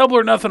 Let's go double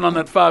or nothing on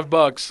that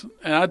 $5.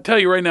 And I tell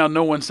you right now,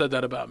 no one said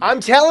that about me.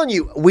 I'm telling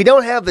you, we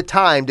don't have the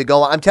time to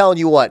go on. I'm telling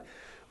you what,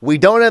 we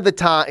don't have the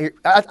time.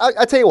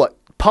 I tell you what,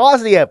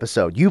 pause the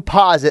episode. You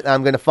pause it, and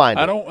I'm going to find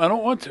it. I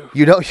don't want to.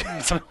 You don't.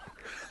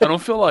 I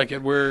don't feel like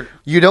it.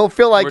 You don't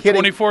feel like we're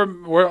hitting. 24.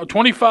 We're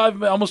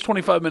 25, almost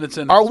 25 minutes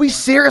in. Are we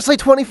seriously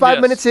 25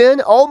 Yes. minutes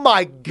in? Oh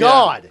my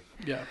God.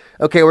 Yeah.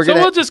 Okay, we're So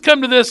gonna. we'll just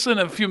come to this in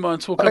a few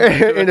months. We'll come back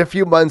to in it. a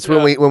few months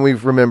when we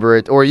remember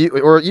it, or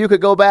you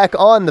could go back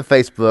on the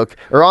Facebook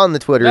or on the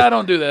Twitter. I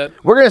don't do that.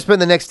 We're going to spend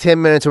the next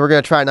 10 minutes, and we're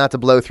going to try not to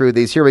blow through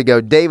these. Here we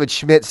go. David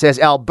Schmidt says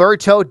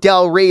Alberto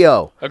Del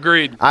Rio.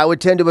 Agreed. I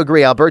would tend to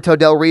agree. Alberto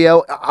Del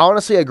Rio,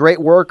 honestly, a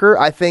great worker.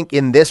 I think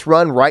in this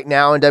run right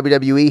now in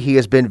WWE, he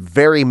has been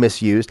very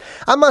misused.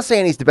 I'm not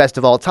saying he's the best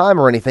of all time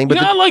or anything, but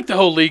I like the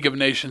whole League of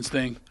Nations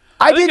thing.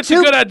 I think did it's too.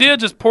 a good idea,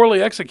 just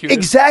poorly executed.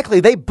 Exactly.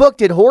 They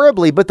booked it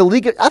horribly, but the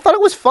league, I thought it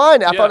was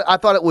fine. I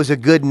thought it was a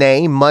good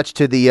name, much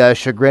to the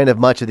chagrin of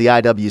much of the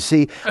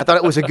IWC. I thought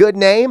it was a good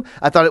name.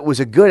 I thought it was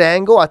a good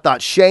angle. I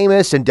thought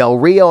Sheamus and Del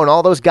Rio and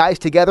all those guys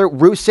together,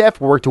 Rusev,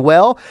 worked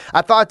well.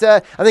 I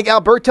think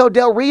Alberto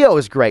Del Rio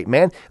is great,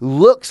 man.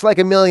 Looks like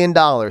 $1 million.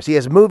 He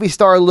has movie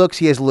star looks.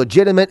 He has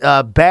legitimate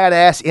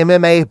badass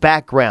MMA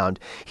background.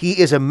 He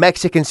is a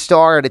Mexican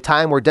star at a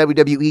time where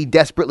WWE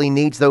desperately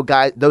needs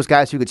those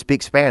guys who could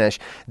speak Spanish.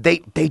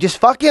 They just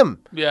fuck him.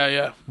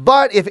 Yeah.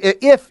 But if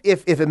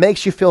it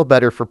makes you feel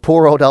better for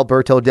poor old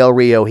Alberto Del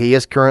Rio, he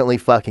is currently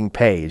fucking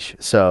Paige.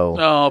 So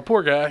Oh,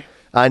 poor guy.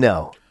 I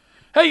know.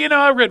 Hey,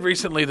 I read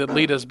recently that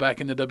Lita's back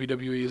in the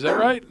WWE. Is that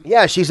right?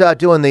 Yeah, she's out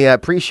doing the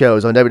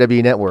pre-shows on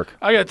WWE Network.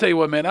 I gotta tell you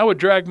what, man. I would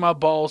drag my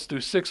balls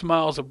through 6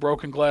 miles of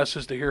broken glass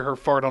just to hear her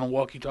fart on a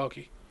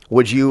walkie-talkie.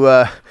 Would you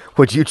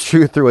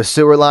chew through a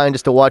sewer line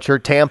just to watch her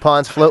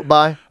tampons float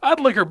by? I'd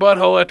lick her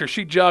butthole after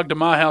she jogged to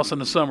my house in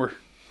the summer.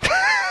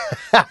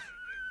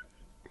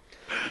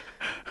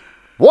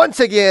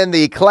 Once again,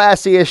 the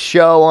classiest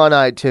show on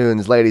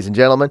iTunes, ladies and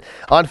gentlemen.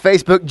 On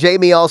Facebook,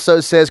 Jamie also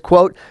says,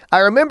 quote, I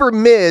remember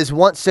Miz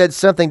once said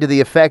something to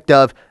the effect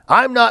of,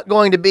 I'm not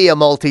going to be a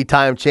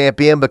multi-time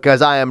champion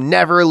because I am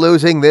never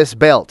losing this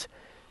belt.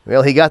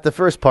 Well, he got the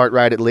first part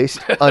right, at least,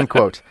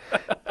 unquote.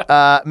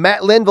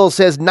 Matt Linville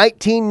says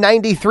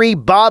 1993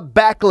 Bob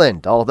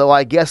Backlund, although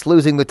I guess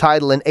losing the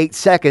title in 8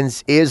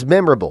 seconds is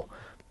memorable.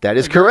 That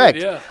is correct.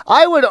 Yeah.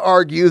 I would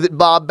argue that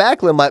Bob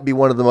Backlund might be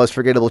one of the most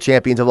forgettable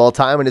champions of all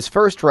time in his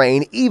first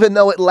reign, even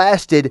though it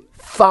lasted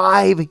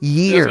 5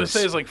 years. I was going to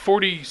say it's like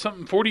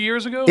 40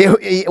 years ago?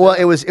 It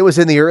was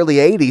in the early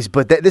 80s,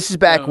 but this is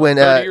back when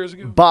 30 years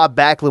ago? Bob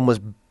Backlund was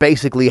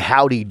basically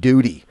Howdy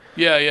Doody.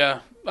 Yeah.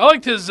 I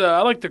liked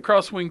the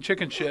crosswing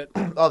chicken shit.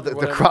 Oh, the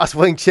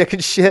crosswing chicken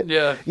shit?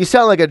 Yeah. You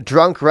sound like a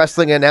drunk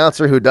wrestling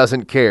announcer who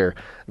doesn't care.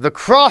 The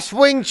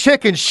crosswing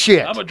chicken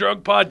shit. I'm a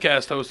drunk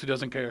podcast host who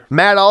doesn't care.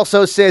 Matt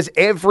also says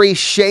every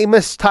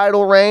Sheamus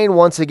title reign.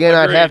 Once again,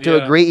 Agreed, I'd have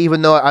to agree,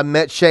 even though I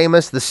met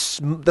Sheamus,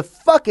 the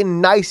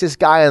fucking nicest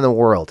guy in the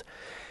world.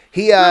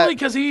 Really,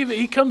 because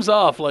he comes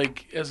off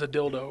like as a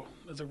dildo.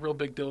 As a real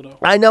big dildo.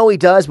 I know he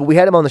does, but we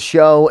had him on the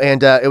show,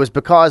 and it was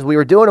because we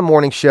were doing a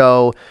morning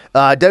show.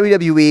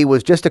 WWE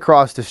was just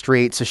across the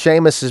street, so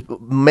Sheamus is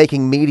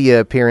making media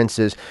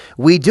appearances.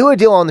 We do a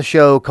deal on the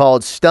show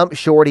called Stump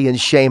Shorty and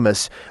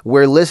Sheamus,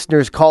 where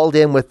listeners called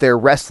in with their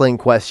wrestling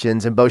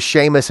questions, and both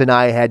Sheamus and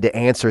I had to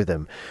answer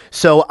them.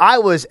 So I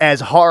was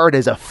as hard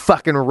as a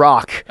fucking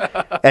rock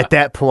at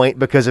that point,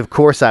 because of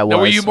course I was.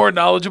 Now, were you more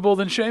knowledgeable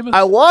than Sheamus?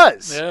 I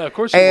was. Yeah, of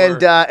course you were.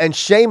 And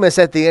Sheamus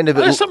at the end of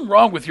it. There's something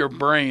wrong with your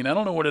brain. I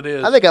don't know what it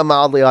is. I think I'm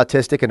mildly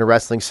autistic in a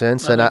wrestling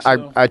sense, and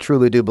I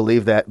truly do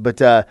believe that. But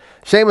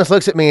Sheamus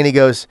looks at me and he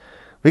goes,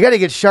 we got to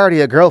get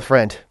Shorty a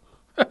girlfriend.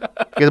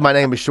 Because my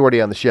name is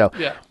Shorty on the show.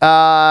 Yeah.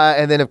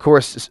 And then, of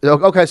course,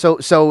 okay,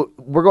 so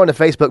we're going to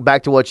Facebook,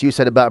 back to what you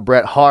said about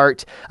Bret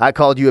Hart. I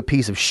called you a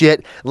piece of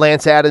shit.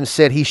 Lance Adams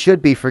said he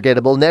should be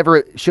forgettable,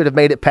 never should have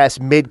made it past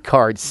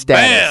mid-card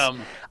status.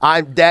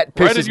 Bam! That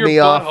pisses right in your me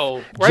off.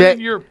 Butthole. Right in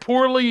your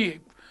poorly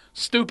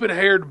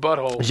stupid-haired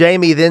butthole.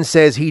 Jamie then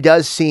says he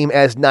does seem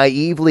as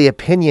naively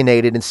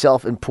opinionated and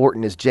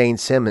self-important as Gene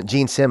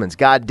Simmons.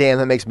 God damn,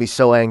 that makes me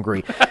so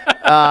angry.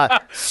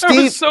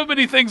 There was so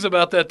many things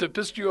about that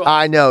pissed you off.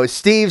 I know.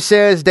 Steve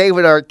says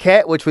David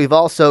Arquette, which we've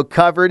also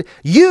covered.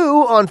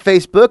 You on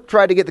Facebook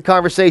tried to get the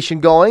conversation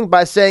going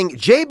by saying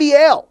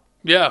JBL.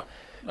 Yeah.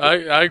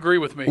 I agree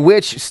with me.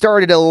 Which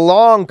started a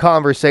long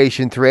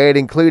conversation thread,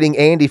 including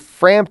Andy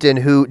Frampton,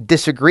 who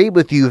disagreed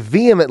with you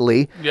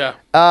vehemently. Yeah.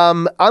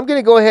 I'm going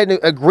to go ahead and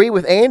agree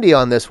with Andy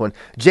on this one.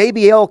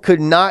 JBL could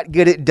not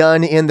get it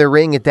done in the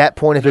ring at that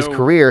point of his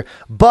career,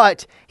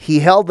 but he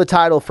held the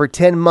title for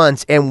 10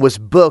 months and was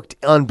booked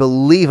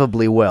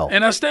unbelievably well.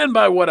 And I stand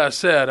by what I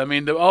said. I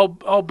mean,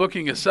 all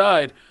booking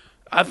aside,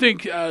 I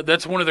think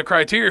that's one of the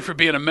criteria for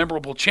being a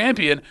memorable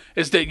champion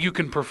is that you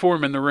can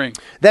perform in the ring.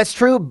 That's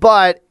true,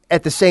 but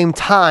at the same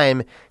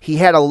time, he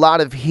had a lot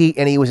of heat,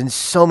 and he was in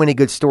so many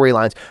good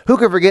storylines. Who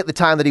could forget the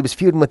time that he was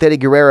feuding with Eddie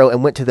Guerrero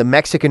and went to the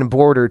Mexican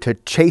border to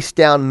chase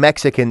down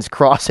Mexicans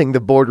crossing the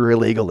border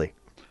illegally?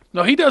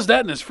 No, he does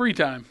that in his free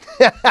time.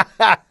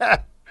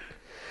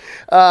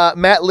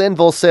 Matt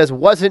Linville says,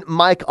 wasn't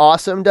Mike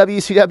Awesome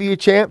WCW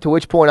champ? To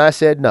which point I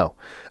said no.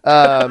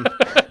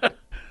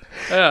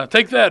 Yeah,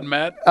 take that,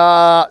 Matt.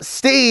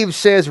 Steve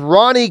says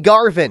Ronnie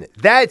Garvin.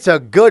 That's a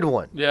good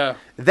one. Yeah.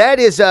 That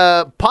is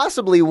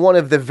possibly one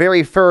of the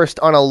very first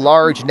on a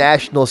large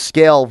national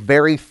scale,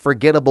 very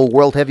forgettable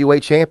world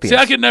heavyweight champions. See,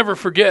 I could never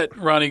forget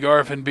Ronnie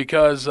Garvin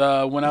because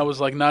when I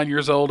was like 9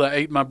 years old, I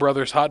ate my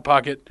brother's Hot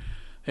Pocket.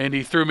 And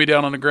he threw me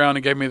down on the ground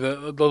and gave me a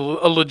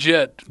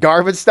legit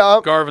Garvin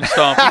stomp.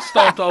 He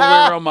stomped all the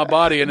way around my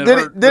body, and it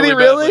hurt. Did he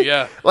really? Badly,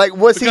 yeah. Like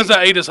because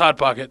I ate his Hot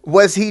Pocket.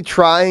 Was he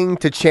trying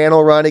to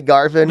channel Ronnie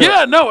Garvin?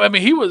 Yeah, no. I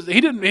mean, he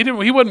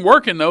wasn't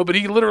working though, but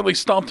he literally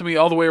stomped me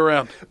all the way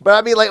around. But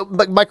I mean,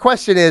 like my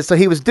question is, so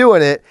he was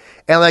doing it,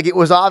 and like it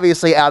was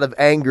obviously out of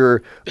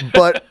anger,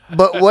 but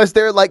was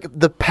there like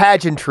the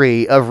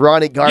pageantry of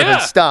Ronnie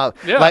Garvin's stomp?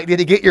 Yeah. Like, did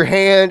he get your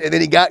hand, and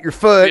then he got your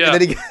foot, and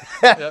then he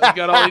he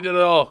got all he did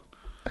it all.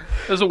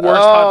 It was the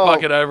worst Hot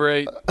Pocket I ever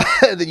ate.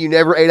 Then you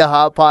never ate a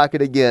Hot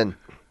Pocket again.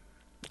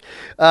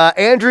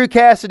 Andrew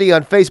Cassidy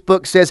on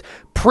Facebook says,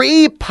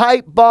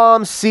 pre-pipe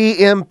bomb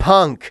CM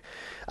Punk.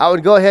 I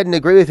would go ahead and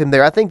agree with him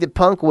there. I think that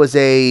Punk was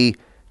a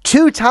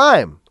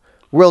 2-time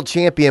world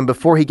champion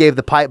before he gave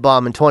the pipe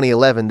bomb in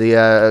 2011.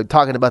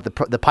 Talking about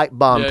the pipe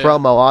bomb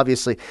promo,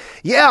 obviously.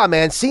 Yeah,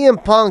 man,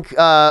 CM Punk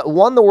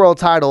won the world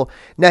title.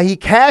 Now, he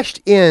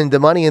cashed in the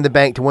Money in the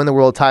Bank to win the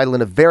world title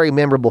in a very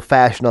memorable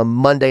fashion on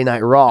Monday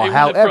Night Raw.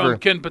 However, from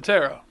Ken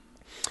Patera.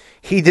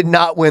 He did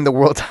not win the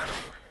world title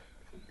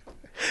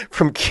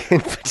from Ken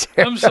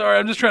Patera. I'm sorry,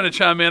 I'm just trying to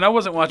chime in. I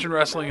wasn't watching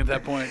wrestling at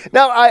that point.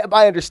 No,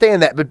 I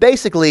understand that, but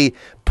basically,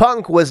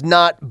 Punk was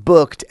not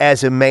booked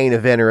as a main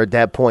eventer at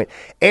that point.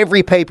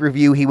 Every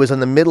pay-per-view, he was in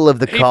the middle of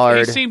the card.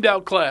 He seemed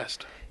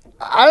outclassed.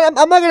 I'm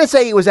not going to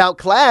say he was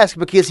outclassed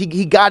because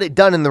he got it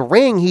done in the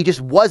ring. He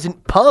just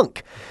wasn't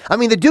Punk. I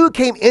mean, the dude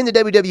came into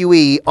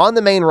WWE on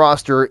the main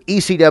roster,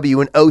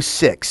 ECW, in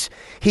 06.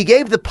 He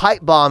gave the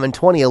pipe bomb in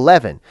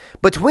 2011.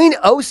 Between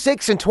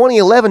 06 and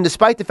 2011,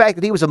 despite the fact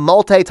that he was a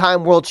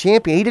multi-time world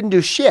champion, he didn't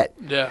do shit.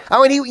 Yeah.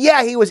 I mean,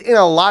 he was in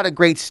a lot of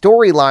great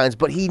storylines,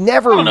 but he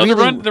never really...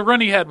 The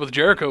run he had with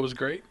Jericho was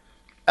great.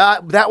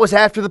 That was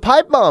after the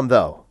pipe bomb,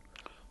 though.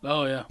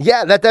 Oh, yeah.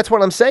 Yeah, that's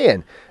what I'm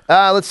saying.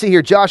 Let's see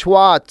here. Josh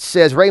Watt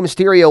says Rey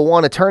Mysterio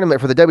won a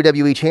tournament for the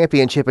WWE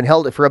Championship and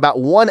held it for about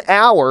 1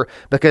 hour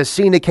because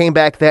Cena came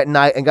back that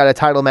night and got a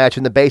title match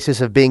on the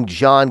basis of being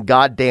John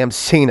Goddamn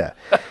Cena.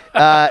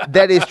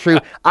 That is true.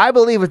 I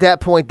believe at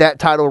that point that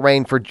title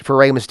reign for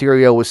Rey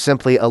Mysterio was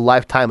simply a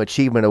Lifetime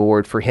Achievement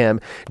Award for him.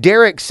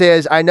 Derek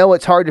says, I know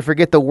it's hard to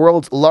forget the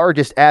world's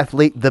largest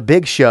athlete, The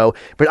Big Show,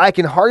 but I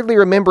can hardly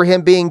remember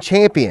him being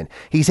champion.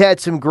 He's had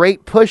some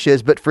great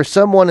pushes, but for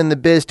someone in the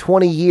biz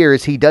 20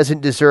 years, he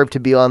doesn't deserve to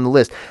be on the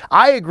list.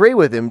 I agree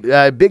with him.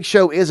 Big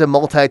Show is a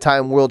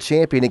multi-time world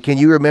champion, and can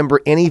you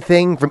remember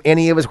anything from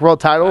any of his world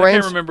title reigns?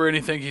 I can't remember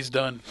anything he's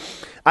done.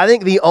 I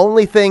think the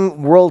only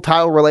thing world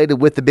title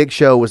related with the Big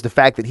Show was the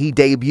fact that he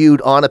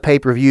debuted on a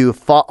pay-per-view,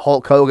 fought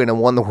Hulk Hogan,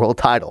 and won the world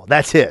title.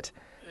 That's it.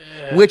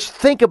 Yeah. Which,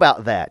 think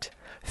about that.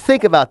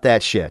 Think about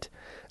that shit.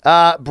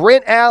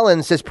 Brent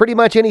Allen says pretty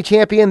much any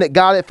champion that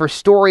got it for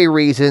story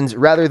reasons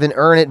rather than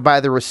earn it by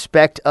the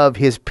respect of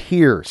his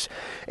peers.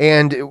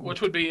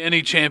 Which would be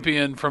any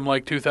champion from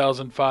like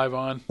 2005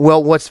 on.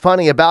 Well, what's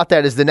funny about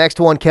that is the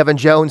next one, Kevin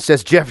Jones,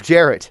 says Jeff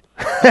Jarrett.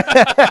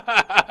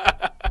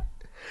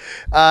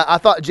 I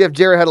thought Jeff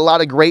Jarrett had a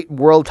lot of great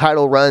world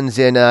title runs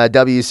in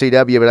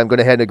WCW, but I'm going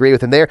to head and agree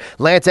with him there.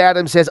 Lance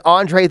Adams says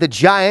Andre the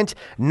Giant,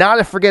 not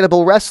a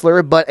forgettable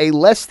wrestler, but a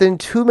less than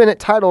 2-minute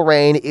title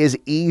reign is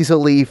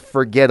easily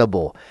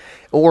forgettable.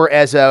 Or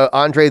as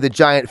Andre the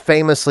Giant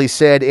famously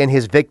said in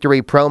his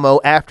victory promo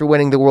after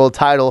winning the world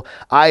title,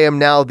 I am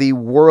now the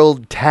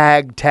world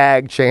tag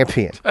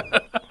champion.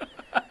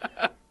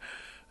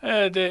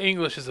 The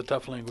English is a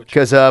tough language.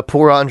 Because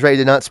poor Andre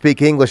did not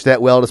speak English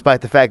that well,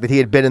 despite the fact that he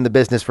had been in the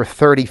business for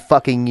 30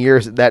 fucking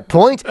years at that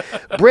point.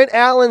 Brent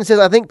Allen says,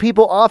 I think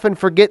people often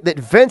forget that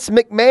Vince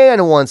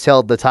McMahon once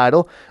held the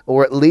title,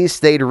 or at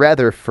least they'd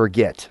rather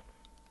forget.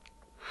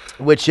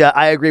 Which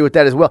I agree with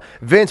that as well.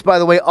 Vince, by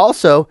the way,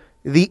 also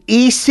the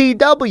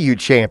ECW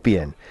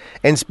champion.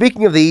 And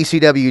speaking of the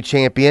ECW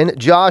champion,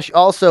 Josh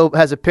also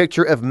has a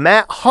picture of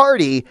Matt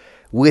Hardy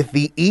with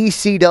the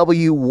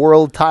ECW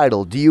world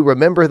title. Do you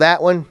remember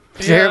that one,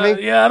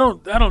 Jeremy? Yeah, I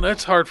don't.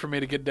 That's hard for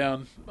me to get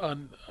down. What?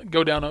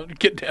 Go down.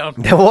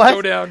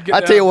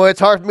 I tell you what,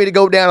 it's hard for me to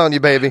go down on you,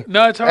 baby.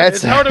 No, it's hard.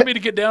 It's hard for me to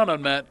get down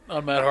on Matt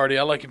Hardy.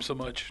 I like him so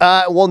much.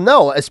 Well,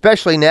 no,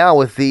 especially now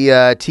with the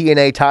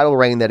TNA title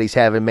reign that he's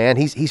having, man.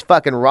 He's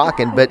fucking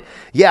rocking. But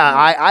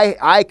yeah,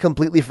 I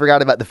completely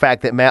forgot about the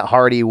fact that Matt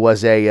Hardy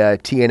was a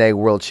TNA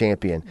world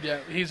champion. Yeah,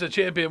 he's a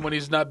champion when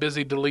he's not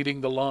busy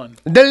deleting the lawn.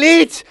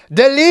 Delete.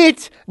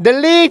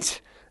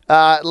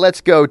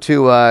 Let's go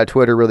to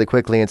Twitter really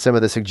quickly and some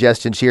of the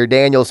suggestions here.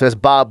 Daniel says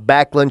Bob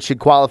Backlund should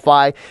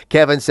qualify.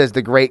 Kevin says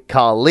the great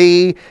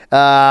Khali.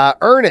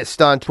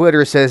 Ernest on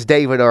Twitter says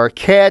David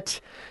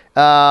Arquette.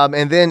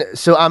 And then,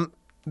 so I'm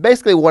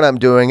basically what I'm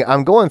doing,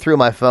 I'm going through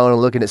my phone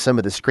and looking at some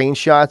of the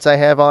screenshots I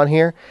have on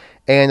here.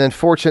 And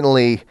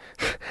unfortunately,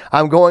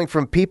 I'm going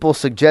from people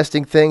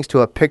suggesting things to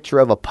a picture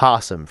of a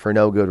possum for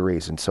no good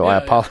reason. So I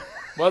apologize.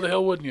 Why the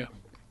hell wouldn't you?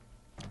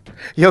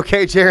 You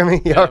okay,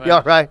 Jeremy? You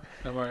all right?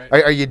 I'm all right.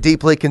 Are you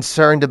deeply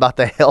concerned about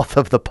the health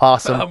of the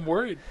possum? I'm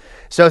worried.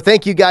 So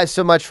thank you guys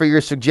so much for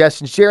your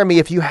suggestions. Jeremy,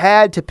 if you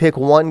had to pick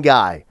one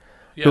guy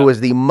who was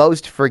the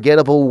most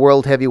forgettable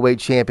world heavyweight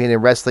champion in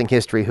wrestling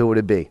history, who would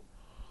it be?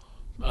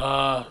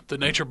 The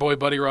Nature Boy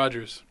Buddy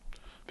Rogers,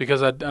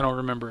 because I don't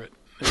remember it.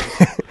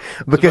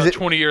 Because about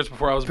 20 years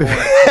before I was born.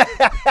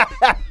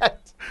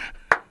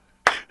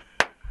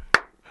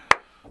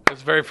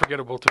 It's very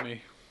forgettable to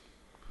me.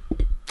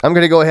 I'm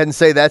going to go ahead and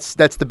say that's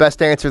the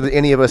best answer that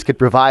any of us could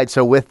provide.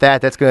 So with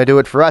that, that's going to do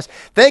it for us.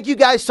 Thank you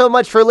guys so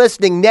much for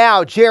listening.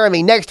 Now,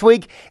 Jeremy, next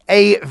week,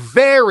 a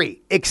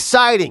very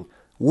exciting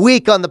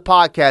week on the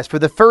podcast. For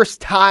the first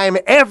time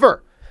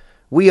ever,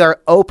 we are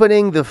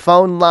opening the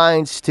phone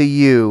lines to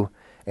you,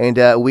 and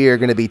we are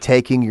going to be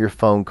taking your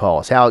phone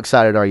calls. How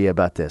excited are you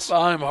about this?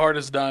 I'm hard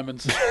as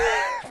diamonds.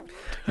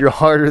 You're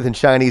harder than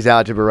Chinese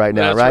algebra right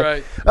now, That's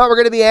right? We're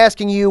going to be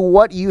asking you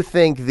what you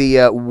think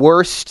the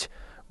worst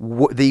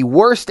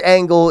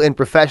angle in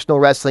professional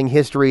wrestling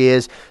history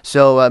is.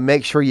 So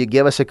make sure you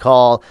give us a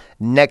call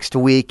next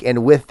week.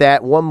 And with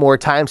that, one more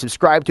time,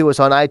 subscribe to us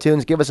on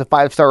iTunes. Give us a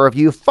 5-star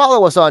review.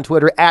 Follow us on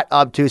Twitter at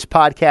Obtuse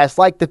Podcast.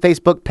 Like the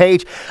Facebook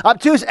page,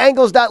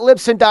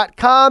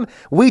 obtuseangles.libsyn.com.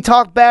 We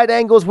talk bad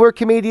angles. We're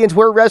comedians.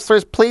 We're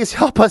wrestlers. Please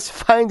help us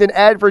find an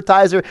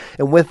advertiser.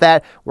 And with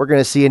that, we're going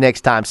to see you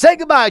next time. Say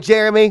goodbye,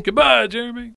 Jeremy. Goodbye, Jeremy.